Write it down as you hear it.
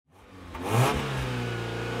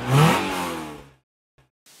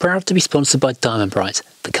Proud to be sponsored by Diamond Bright,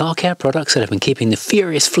 the car care products that have been keeping the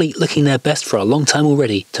furious fleet looking their best for a long time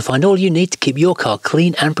already. To find all you need to keep your car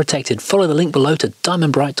clean and protected, follow the link below to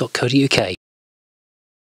diamondbright.co.uk.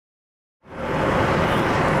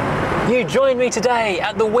 You joined me today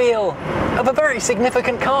at the wheel of a very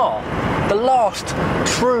significant car. The last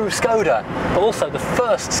true Skoda, but also the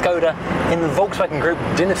first Skoda in the Volkswagen Group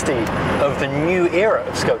dynasty of the new era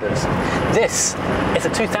of Skodas. This is a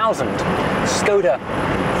 2000 Skoda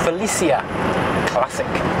Felicia Classic.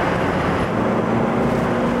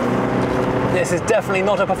 This is definitely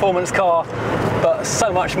not a performance car, but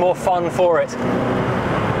so much more fun for it.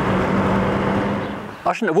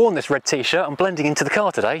 I shouldn't have worn this red t-shirt. I'm blending into the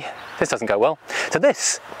car today. This doesn't go well. So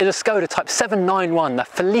this is a Skoda Type 791, the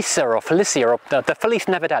Felicia, or the Felice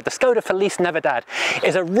Never Dad. The Skoda Felice Never Dad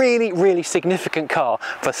is a really, really significant car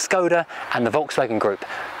for Skoda and the Volkswagen Group.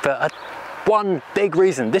 For one big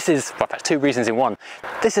reason. This is, well, that's two reasons in one.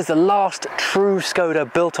 This is the last true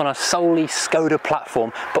Skoda built on a solely Skoda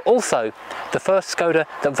platform, but also the first Skoda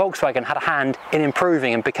that Volkswagen had a hand in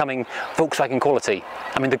improving and becoming Volkswagen quality.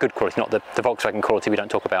 I mean the good quality, not the Volkswagen quality we don't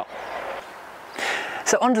talk about.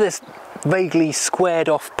 So under this vaguely squared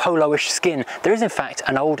off polo-ish skin, there is in fact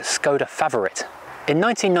an old Skoda favourite. In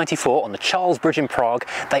 1994, on the Charles Bridge in Prague,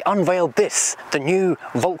 they unveiled this, the new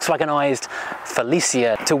Volkswagenized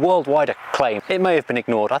Felicia, to worldwide acclaim. It may have been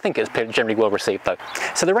ignored. I think it was generally well received though.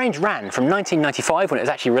 So the range ran from 1995, when it was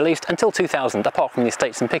actually released, until 2000, apart from the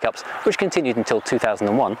estates and pickups, which continued until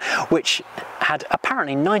 2001, which had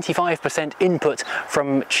apparently 95% input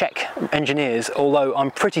from Czech engineers, although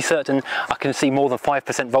I'm pretty certain I can see more than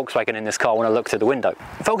 5% Volkswagen in this car when I look through the window.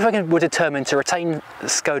 Volkswagen were determined to retain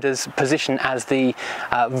Skoda's position as the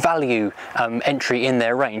value entry in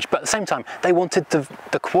their range, but at the same time they wanted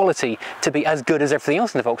the quality to be as good as everything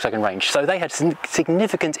else in the Volkswagen range, so they had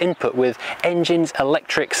significant input with engines,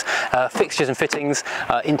 electrics, fixtures and fittings,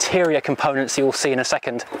 interior components you'll see in a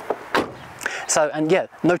second. So, and yeah,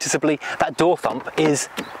 noticeably that door thump is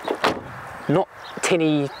not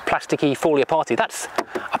tinny, plasticky, fally aparty. That's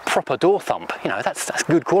a proper door thump, you know, that's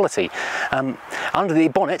good quality. Under the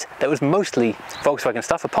bonnet there was mostly Volkswagen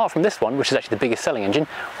stuff, apart from this one, which is actually the biggest selling engine.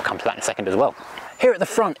 We'll come to that in a second as well. Here at the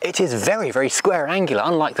front it is very, very square and angular,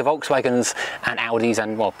 unlike the Volkswagens and Audis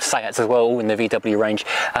and, well, Seats as well, all in the VW range,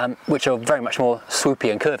 which are very much more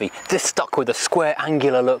swoopy and curvy. This stuck with a square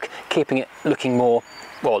angular look, keeping it looking more,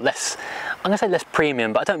 well, less, I'm going to say less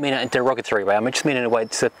premium, but I don't mean it in a derogatory way. I just mean in a way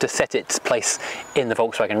to set its place in the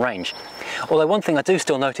Volkswagen range. Although one thing I do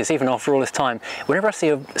still notice, even after all this time, whenever I see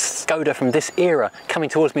a Skoda from this era coming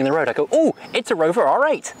towards me in the road, I go, oh, it's a Rover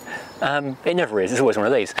R8. It never is, it's always one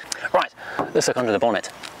of these. Right, let's look under the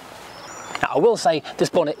bonnet. Now, I will say this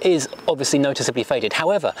bonnet is obviously noticeably faded.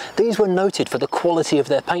 However, these were noted for the quality of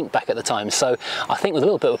their paint back at the time, so I think with a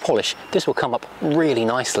little bit of polish, this will come up really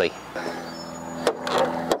nicely.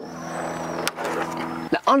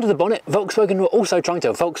 Now, under the bonnet, Volkswagen were also trying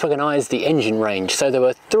to Volkswagenize the engine range. So there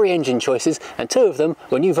were 3 engine choices, and 2 of them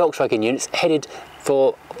were new Volkswagen units headed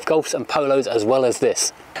for Golfs and Polos as well as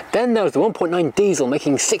this. Then there was the 1.9 diesel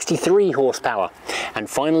making 63 horsepower. And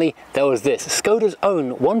finally, there was this, Skoda's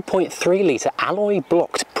own 1.3 litre alloy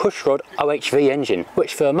blocked pushrod OHV engine,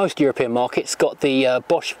 which for most European markets got the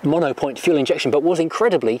Bosch monopoint fuel injection, but was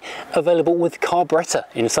incredibly available with carburettor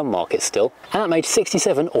in some markets still. And that made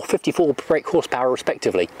 67 or 54 brake horsepower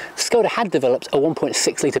respectively. Skoda had developed a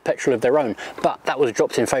 1.6 litre petrol of their own, but that was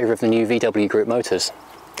dropped in favour of the new VW Group motors.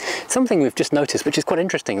 Something we've just noticed, which is quite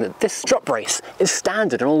interesting, that this strut brace is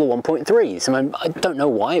standard on all the 1.3s. I mean, I don't know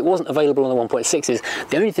why it wasn't available on the 1.6s.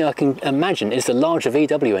 The only thing I can imagine is the larger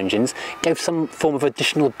VW engines gave some form of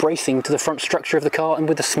additional bracing to the front structure of the car, and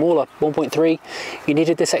with the smaller 1.3 you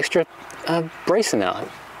needed this extra bracing there.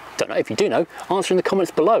 Don't know. If you do know, answer in the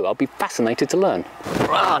comments below. I'll be fascinated to learn.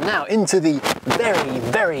 Now into the very,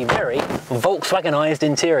 very, very Volkswagenized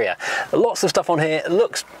interior. Lots of stuff on here. It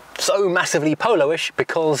looks so massively polo-ish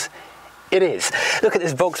because it is. Look at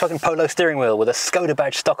this Volkswagen Polo steering wheel with a Skoda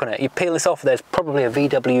badge stuck on it. You peel this off, there's probably a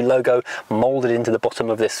VW logo moulded into the bottom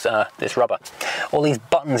of this this rubber. All these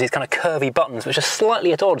buttons, these kind of curvy buttons, which are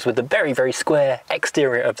slightly at odds with the very, very square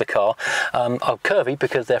exterior of the car, are curvy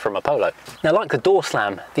because they're from a Polo. Now, like the door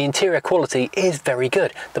slam, the interior quality is very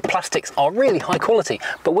good. The plastics are really high quality,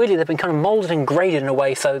 but weirdly they've been kind of moulded and graded in a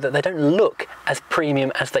way so that they don't look as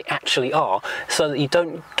premium as they actually are, so that you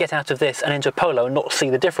don't get out of this and into a Polo and not see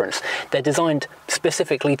the difference. They're designed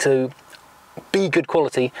specifically to be good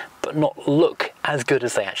quality but not look as good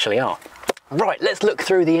as they actually are. Right, let's look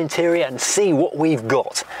through the interior and see what we've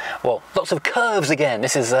got. Well, lots of curves again.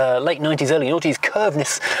 This is late 90s, early 90s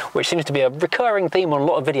curveness, which seems to be a recurring theme on a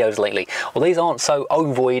lot of videos lately. Well, these aren't so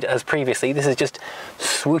ovoid as previously. This is just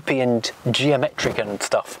swoopy and geometric and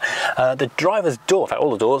stuff. The driver's door, in fact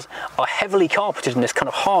all the doors, are heavily carpeted in this kind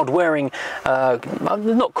of hard-wearing,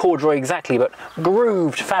 not corduroy exactly, but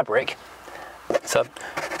grooved fabric. It's a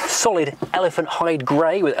solid elephant hide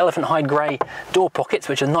grey with elephant hide grey door pockets,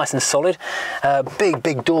 which are nice and solid.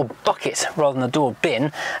 Big door bucket rather than a door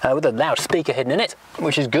bin, with a loudspeaker hidden in it,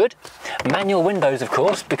 which is good. Manual windows, of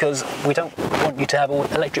course, because we don't want you to have all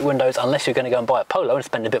electric windows unless you're going to go and buy a Polo and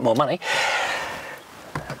spend a bit more money.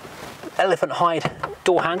 Elephant hide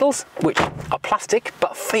door handles, which are plastic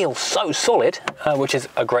but feel so solid, which is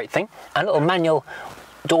a great thing. And a little manual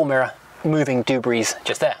door mirror moving doobies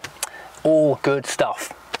just there. All good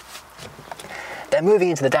stuff. Then moving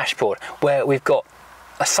into the dashboard, where we've got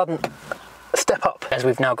a sudden step up, as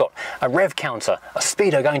we've now got a rev counter, a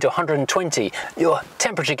speedo going to 120, your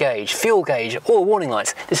temperature gauge, fuel gauge, all warning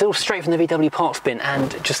lights. This is all straight from the VW parts bin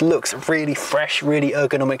and just looks really fresh, really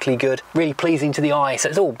ergonomically good, really pleasing to the eye. So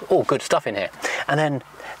it's all good stuff in here. And then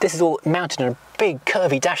this is all mounted on a big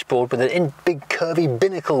curvy dashboard with a big curvy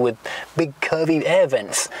binnacle with big curvy air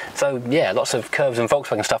vents. So yeah, lots of curves and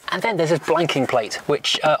Volkswagen stuff. And then there's this blanking plate,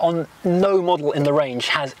 which on no model in the range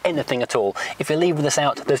has anything at all. If you leave this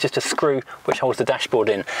out, there's just a screw which holds the dashboard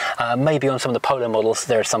in. Maybe on some of the Polo models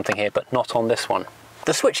there is something here, but not on this one.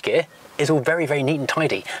 The switchgear is all very neat and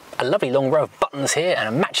tidy. A lovely long row of buttons here and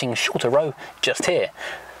a matching shorter row just here.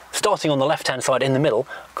 Starting on the left-hand side in the middle,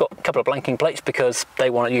 got a couple of blanking plates because they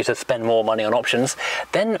wanted you to spend more money on options.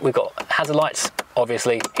 Then we've got hazard lights,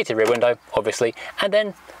 obviously, heated rear window, obviously, and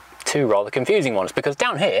then two rather confusing ones, because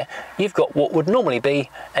down here you've got what would normally be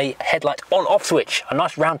a headlight on-off switch, a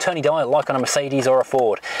nice round turny dial like on a Mercedes or a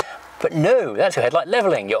Ford. But no, that's your headlight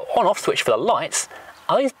levelling. Your on-off switch for the lights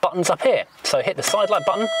are these buttons up here. So hit the side light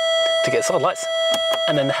button to get side lights,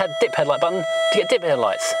 and then the dip headlight button to get dip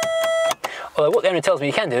headlights. Although what the owner tells me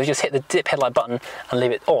you can do is just hit the dip headlight button and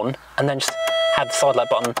leave it on, and then just have the side light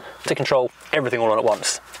button to control everything all on at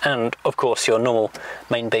once. And of course your normal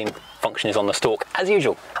main beam function is on the stalk as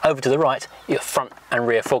usual. Over to the right, your front and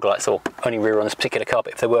rear fog lights, or only rear on this particular car,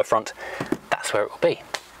 but if they were front, that's where it will be.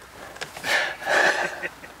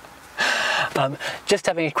 Just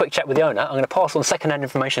having a quick chat with the owner, I'm going to pass on second-hand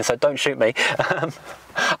information, so don't shoot me.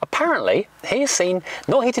 Apparently he has seen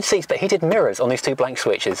not heated seats but heated mirrors on these two blank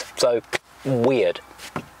switches, so weird.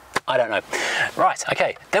 I don't know. Right,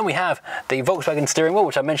 okay, then we have the Volkswagen steering wheel,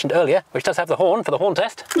 which I mentioned earlier, which does have the horn for the horn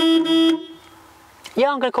test.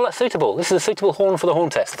 Yeah, I'm going to call that suitable. This is a suitable horn for the horn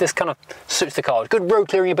test. This kind of suits the car. Good road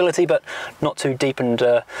clearing ability, but not too deep and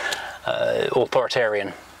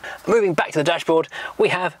authoritarian. Moving back to the dashboard, we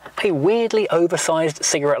have a weirdly oversized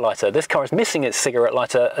cigarette lighter. This car is missing its cigarette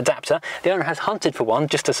lighter adapter. The owner has hunted for one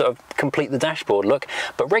just to sort of complete the dashboard look,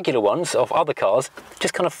 but regular ones of other cars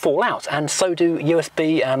just kind of fall out, and so do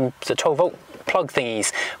USB and the 12-volt plug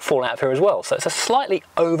thingies fall out of here as well. So it's a slightly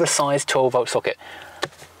oversized 12-volt socket.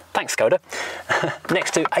 Thanks, Skoda.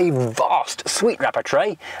 Next to a vast sweet wrapper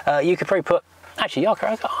tray, you could probably put, actually, I'm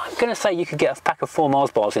going to say you could get a pack of 4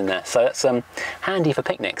 Mars bars in there, so that's handy for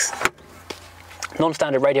picnics.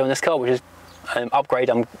 Non-standard radio in this car, which is an upgrade,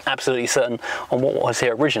 I'm absolutely certain, on what was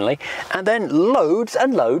here originally. And then loads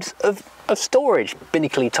and loads of storage,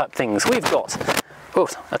 binnacle type things. We've got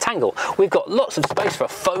a tangle. We've got lots of space for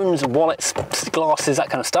phones, wallets, glasses, that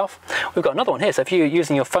kind of stuff. We've got another one here, so if you're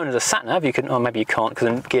using your phone as a sat-nav, you can, or maybe you can't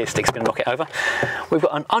because the gear stick's going to knock it over. We've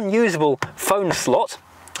got an unusable phone slot,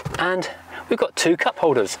 and we've got 2 cup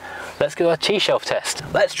holders. Let's do a T-shelf test.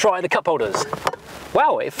 Let's try the cup holders.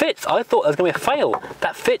 Wow, it fits. I thought there was going to be a fail.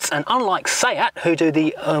 That fits, and unlike Seat, who do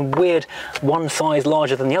the weird one size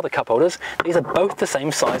larger than the other cup holders, these are both the same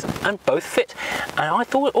size and both fit. And I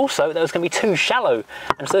thought also that was going to be too shallow,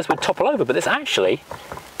 and so this would topple over, but this actually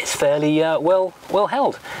is fairly well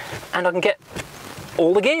held. And I can get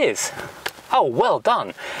all the gears. Oh, well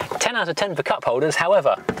done. 10 out of 10 for cup holders.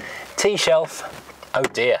 However, T-shelf, oh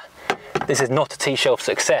dear. This is not a T-shelf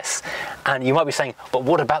success. And you might be saying, but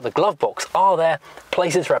what about the glove box? Are there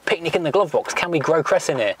places for a picnic in the glove box? Can we grow cress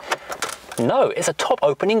in here? No, it's a top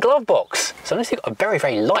opening glove box. So unless you've got a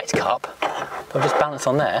very light cup, I'll just balance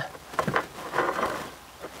on there.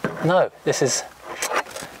 No,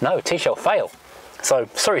 T-shelf fail. So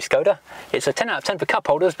sorry Skoda, it's a 10 out of 10 for cup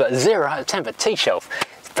holders, but a 0 out of 10 for T-shelf.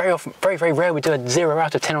 It's very rare we do a 0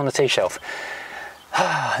 out of 10 on the T-shelf.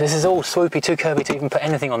 This is all swoopy, too curvy to even put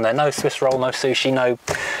anything on there. No Swiss roll, no sushi, no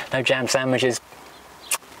jam sandwiches.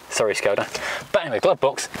 Sorry Skoda. But anyway, glove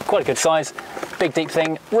box, quite a good size, big deep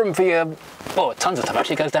thing, room for your Oh, tons of stuff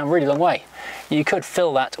actually. It goes down a really long way. You could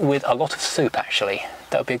fill that with a lot of soup actually.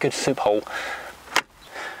 That would be a good soup hole.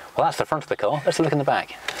 Well, that's the front of the car. Let's look in the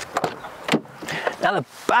back. Now the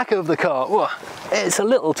back of the car, whoa, it's a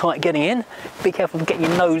little tight getting in. Be careful to get your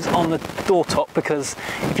nose on the door top, because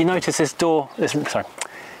if you notice this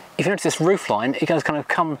if you notice this roof line, it goes kind of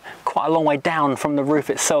come quite a long way down from the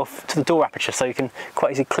roof itself to the door aperture, so you can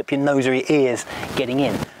quite easily clip your nose or your ears getting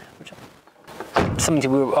in. Something to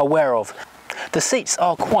be aware of. The seats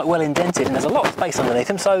are quite well indented and there's a lot of space underneath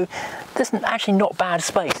them, so there's actually not bad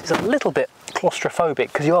space. It's a little bit claustrophobic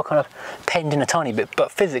because you are kind of penned in a tiny bit,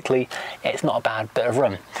 but physically it's not a bad bit of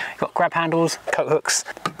room. You've got grab handles, coat hooks,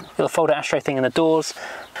 little fold-out ashtray thing in the doors,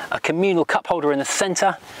 a communal cup holder in the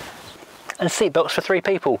centre, and seat belts for 3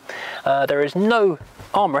 people. There is no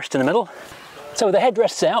armrest in the middle. So with the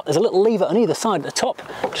headrests out, there's a little lever on either side at the top.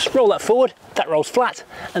 Just roll that forward, that rolls flat,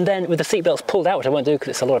 and then with the seat belts pulled out, which I won't do because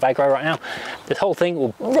it's a lot of aggro right now, this whole thing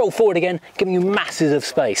will roll forward again, giving you masses of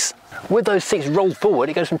space. With those seats rolled forward,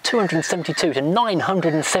 it goes from 272 to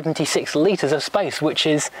 976 litres of space, which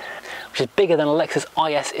is bigger than a Lexus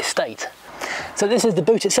IS estate. So this is the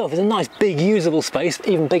boot itself. It's a nice big usable space,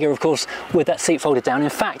 even bigger of course with that seat folded down. In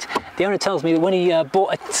fact, the owner tells me that when he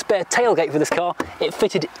bought a spare tailgate for this car, it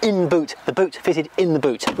fitted in boot. The boot fitted in the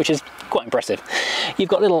boot, which is quite impressive. You've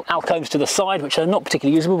got little alcoves to the side which are not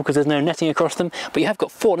particularly usable because there's no netting across them, but you have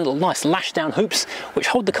got 4 little nice lash down hoops which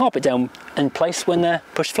hold the carpet down in place when they're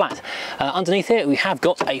pushed flat. Underneath here we have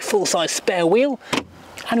got a full-size spare wheel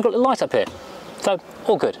and we've got the light up here. So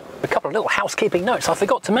all good. A couple of little housekeeping notes. I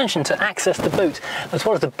forgot to mention, to access the boot, as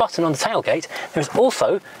well as the button on the tailgate, there's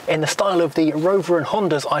also, in the style of the Rover and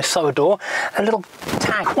Hondas I so adore, a little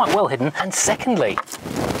tag quite well hidden. And secondly,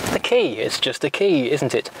 the key. It's just a key,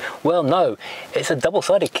 isn't it? Well, no, it's a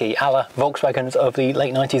double-sided key, a la Volkswagens of the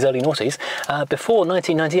late 90s, early noughties. Before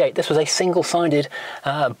 1998, this was a single-sided,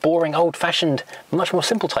 boring, old-fashioned, much more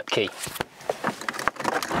simple type key.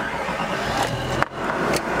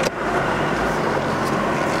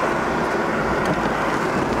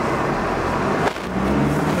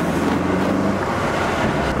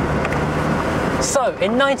 So,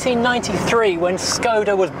 in 1993, when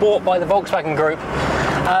Skoda was bought by the Volkswagen Group,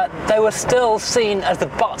 they were still seen as the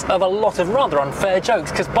butt of a lot of rather unfair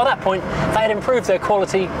jokes, because by that point they had improved their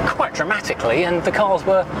quality quite dramatically and the cars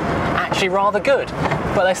were actually rather good.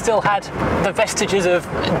 But they still had the vestiges of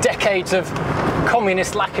decades of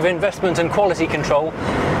communist lack of investment and quality control,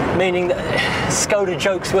 meaning that Skoda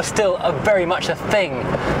jokes were still very much a thing.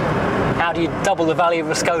 How do you double the value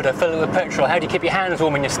of a Skoda? Fill it with petrol? How do you keep your hands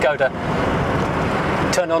warm in your Skoda?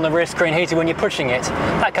 Turn on the rear screen heater when you're pushing it,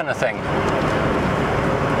 that kind of thing.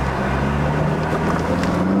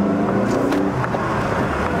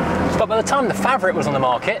 But by the time the Favorite was on the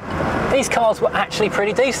market, these cars were actually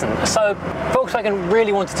pretty decent. So Volkswagen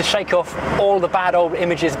really wanted to shake off all the bad old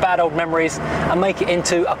images, bad old memories, and make it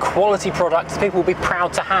into a quality product that people will be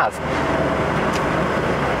proud to have.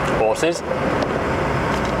 Horses.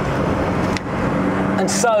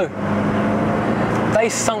 And so they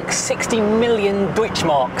sunk 60 million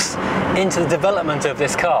Deutschmarks into the development of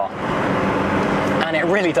this car, and it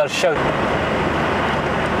really does show.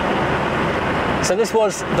 So this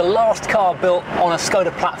was the last car built on a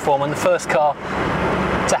Skoda platform and the first car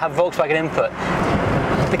to have Volkswagen input.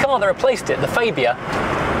 The car that replaced it, the Fabia,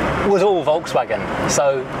 was all Volkswagen.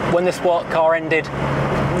 So when this car ended,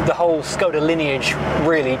 the whole Skoda lineage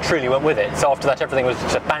really truly went with it. So after that everything was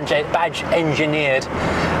just a badge engineered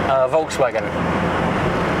Volkswagen.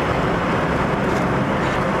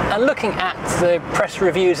 And looking at the press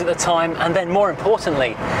reviews at the time, and then more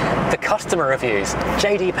importantly, the customer reviews,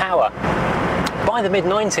 JD Power, by the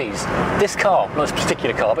mid-90s, this car, not this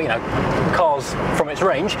particular car, but you know, cars from its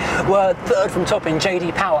range, were 3rd from top in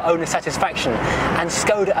JD Power owner satisfaction, and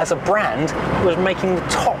Skoda as a brand was making the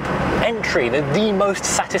top entry, the most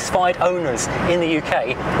satisfied owners in the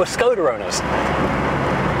UK were Skoda owners.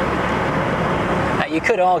 You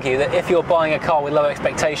could argue that if you're buying a car with low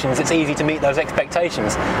expectations, it's easy to meet those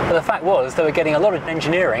expectations. But the fact was, they were getting a lot of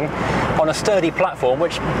engineering on a sturdy platform,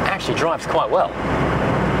 which actually drives quite well.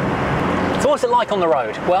 So what's it like on the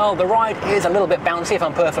road? Well, the ride is a little bit bouncy, if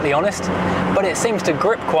I'm perfectly honest, but it seems to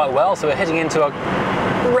grip quite well. So we're heading into a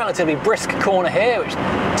relatively brisk corner here, which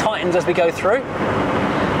tightens as we go through.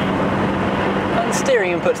 And the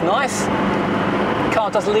steering input's nice. The car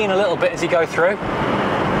does lean a little bit as you go through.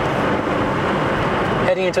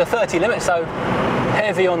 Heading into a 30 limit, so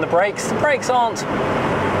heavy on the brakes. The brakes aren't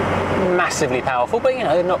massively powerful, but you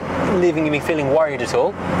know, they're not leaving me feeling worried at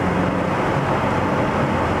all.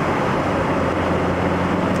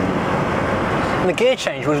 And the gear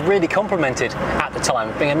change was really complimented at the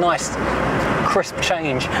time, being a nice crisp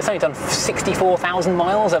change. It's only done 64,000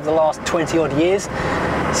 miles over the last 20 odd years,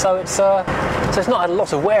 so it's not had a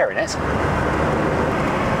lot of wear in it.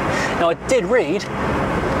 Now, I did read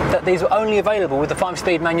that these were only available with the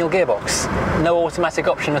 5-speed manual gearbox, no automatic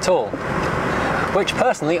option at all, which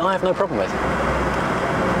personally I have no problem with.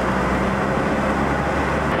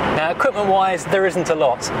 Now, equipment-wise, there isn't a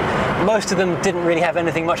lot. Most of them didn't really have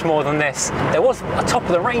anything much more than this. There was a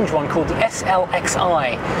top-of-the-range one called the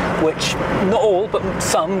SLXi, which not all, but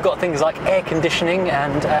some got things like air conditioning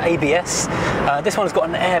and ABS. This one's got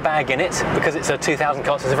an airbag in it because it's a 2000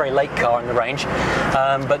 car, so it's a very late car in the range.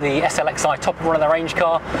 But the SLXi top-of-the-range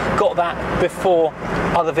car got that before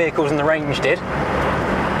other vehicles in the range did.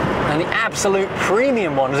 And the absolute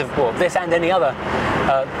premium ones of this and any other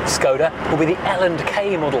Skoda will be the L and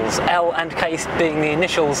K models, L and K being the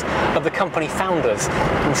initials of the company founders.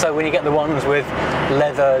 And so when you get the ones with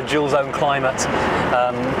leather, dual zone climate,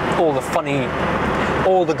 all the funny,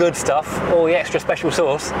 all the good stuff, all the extra special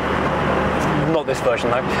sauce, not this version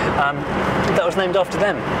though, that was named after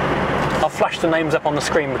them. I'll flash the names up on the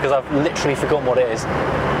screen because I've literally forgotten what it is.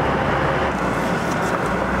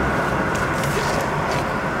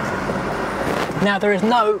 Now, there is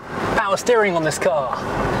no power steering on this car.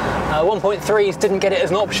 1.3s didn't get it as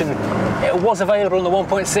an option. It was available on the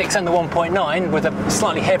 1.6 and the 1.9 with a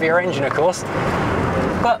slightly heavier engine, of course,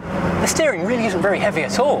 but the steering really isn't very heavy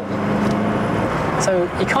at all. So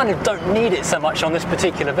you kind of don't need it so much on this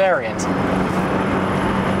particular variant.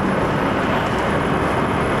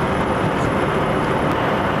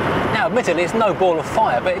 Now, admittedly, it's no ball of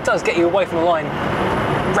fire, but it does get you away from the line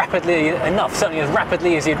rapidly enough, certainly as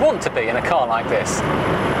rapidly as you'd want to be in a car like this.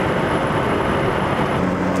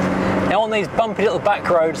 Now, on these bumpy little back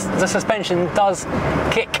roads, the suspension does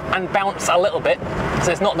kick and bounce a little bit,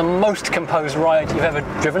 so it's not the most composed ride you've ever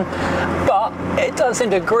driven, but it does seem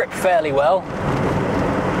to grip fairly well.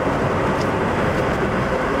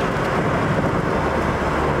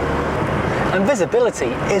 And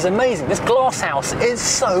visibility is amazing. This glass house is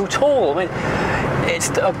so tall. I mean,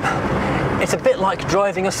 it's a bit like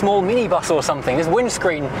driving a small minibus or something. This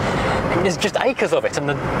windscreen, there's just acres of it, and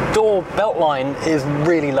the door belt line is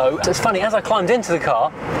really low. So it's funny, as I climbed into the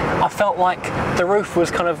car, I felt like the roof was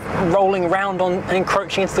kind of rolling around on and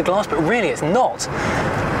encroaching into the glass, but really it's not.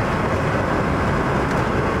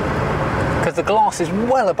 Because the glass is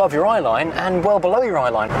well above your eye line and well below your eye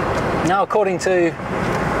line. Now, according to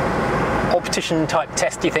optician type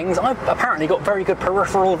testy things, I've apparently got very good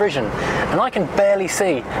peripheral vision, and I can barely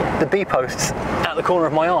see the B-posts at the corner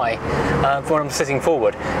of my eye when I'm sitting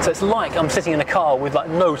forward. So it's like I'm sitting in a car with like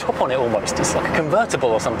no top on it almost. It's like a convertible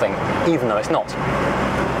or something, even though it's not.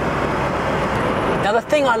 Now, the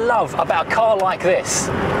thing I love about a car like this,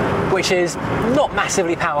 which is not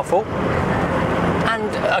massively powerful,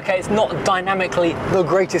 and okay, it's not dynamically the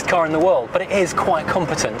greatest car in the world, but it is quite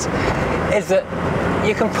competent, is that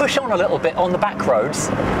you can push on a little bit on the back roads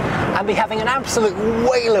and be having an absolute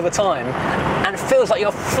whale of a time, and it feels like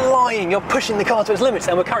you're flying, you're pushing the car to its limits,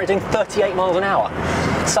 and we're currently doing 38 miles an hour.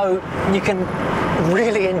 So you can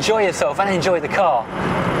really enjoy yourself and enjoy the car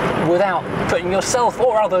without putting yourself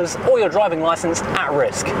or others or your driving license at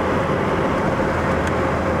risk.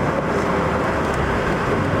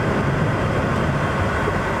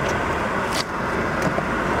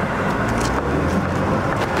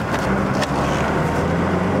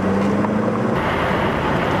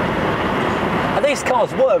 These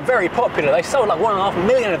cars were very popular. They sold like 1.5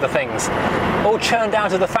 million of the things, all churned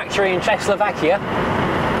out of the factory in Czechoslovakia.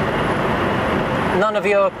 None of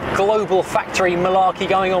your global factory malarkey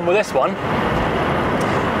going on with this one.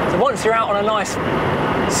 So once you're out on a nice,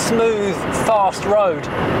 smooth, fast road,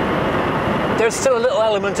 there's still a little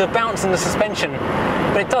element of bounce in the suspension,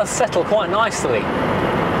 but it does settle quite nicely.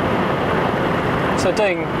 So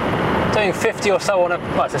doing 50 or so on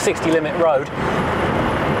well, it's a 60 limit road,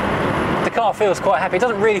 the car feels quite happy. It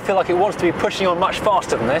doesn't really feel like it wants to be pushing on much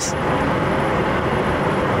faster than this,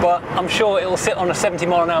 but I'm sure it will sit on a 70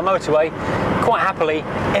 mile an hour motorway quite happily,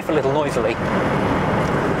 if a little noisily.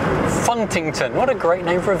 Funtington, what a great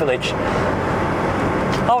name for a village.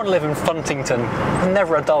 I want to live in Funtington.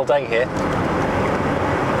 Never a dull day here.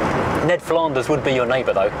 Ned Flanders would be your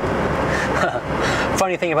neighbour though.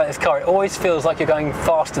 Funny thing about this car, it always feels like you're going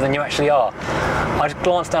faster than you actually are. I just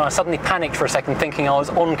glanced down, I suddenly panicked for a second thinking I was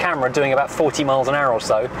on camera doing about 40 miles an hour or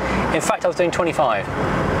so. In fact, I was doing 25.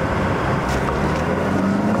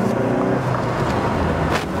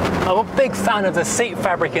 I'm a big fan of the seat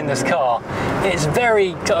fabric in this car. It's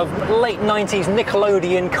very sort of late 90s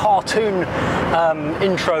Nickelodeon cartoon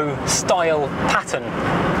intro style pattern.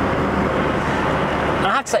 And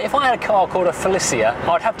I have to say, if I had a car called a Felicia,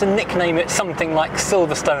 I'd have to nickname it something like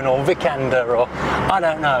Silverstone or Vikander, or I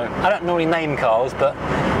don't know. I don't normally name cars, but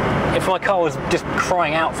if my car was just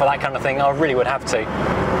crying out for that kind of thing, I really would have to.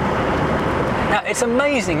 Now, it's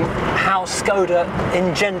amazing how Skoda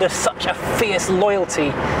engenders such a fierce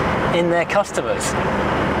loyalty in their customers.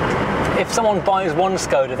 If someone buys one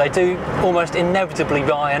Skoda, they do almost inevitably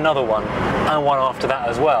buy another one, and one after that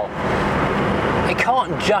as well. It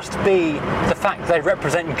can't just be the fact they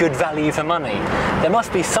represent good value for money. There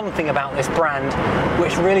must be something about this brand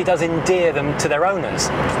which really does endear them to their owners.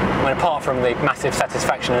 I mean, apart from the massive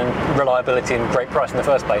satisfaction and reliability and great price in the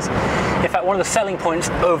first place. In fact, one of the selling points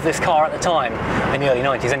of this car at the time, in the early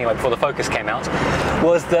 90s anyway, before the Focus came out,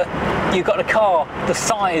 was that you got a car the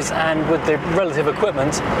size and with the relative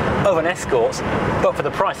equipment of an Escort, but for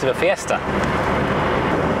the price of a Fiesta.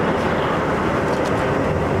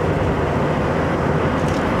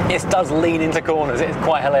 It does lean into corners, it's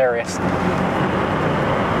quite hilarious.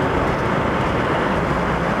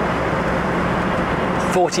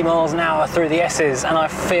 "40 miles an hour through the S's, and I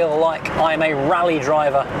feel like I'm a rally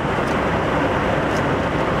driver."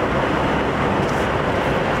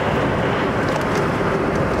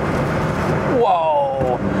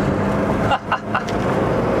 Whoa!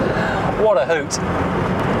 What a hoot.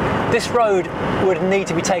 This road would need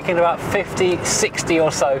to be taken about 50, 60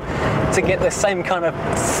 or so to get the same kind of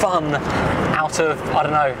fun out of, I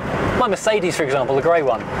don't know, my Mercedes, for example, the grey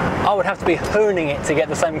one. I would have to be hooning it to get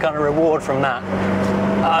the same kind of reward from that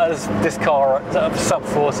as this car at sub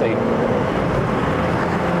 40.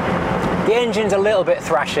 The engine's a little bit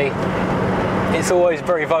thrashy. It's always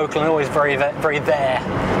very vocal and always very there.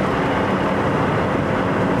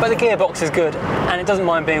 But the gearbox is good and it doesn't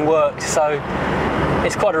mind being worked, so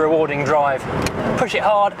it's quite a rewarding drive. Push it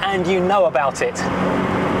hard and you know about it.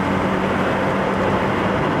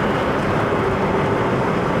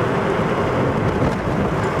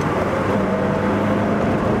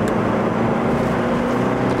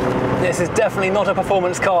 This is definitely not a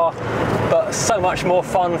performance car, but so much more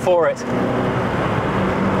fun for it.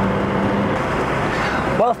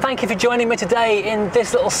 Well, thank you for joining me today in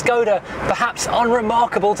this little Skoda, perhaps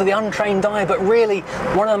unremarkable to the untrained eye, but really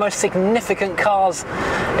one of the most significant cars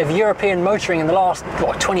of European motoring in the last,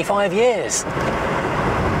 what, 25 years.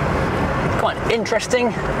 Quite an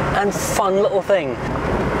interesting and fun little thing.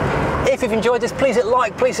 If you've enjoyed this, please hit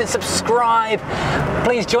like, please hit subscribe.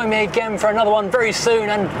 Please join me again for another one very soon,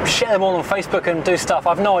 and share them all on Facebook and do stuff.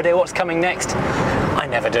 I've no idea what's coming next. I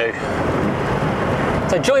never do.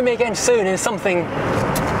 So join me again soon in something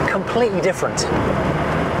completely different.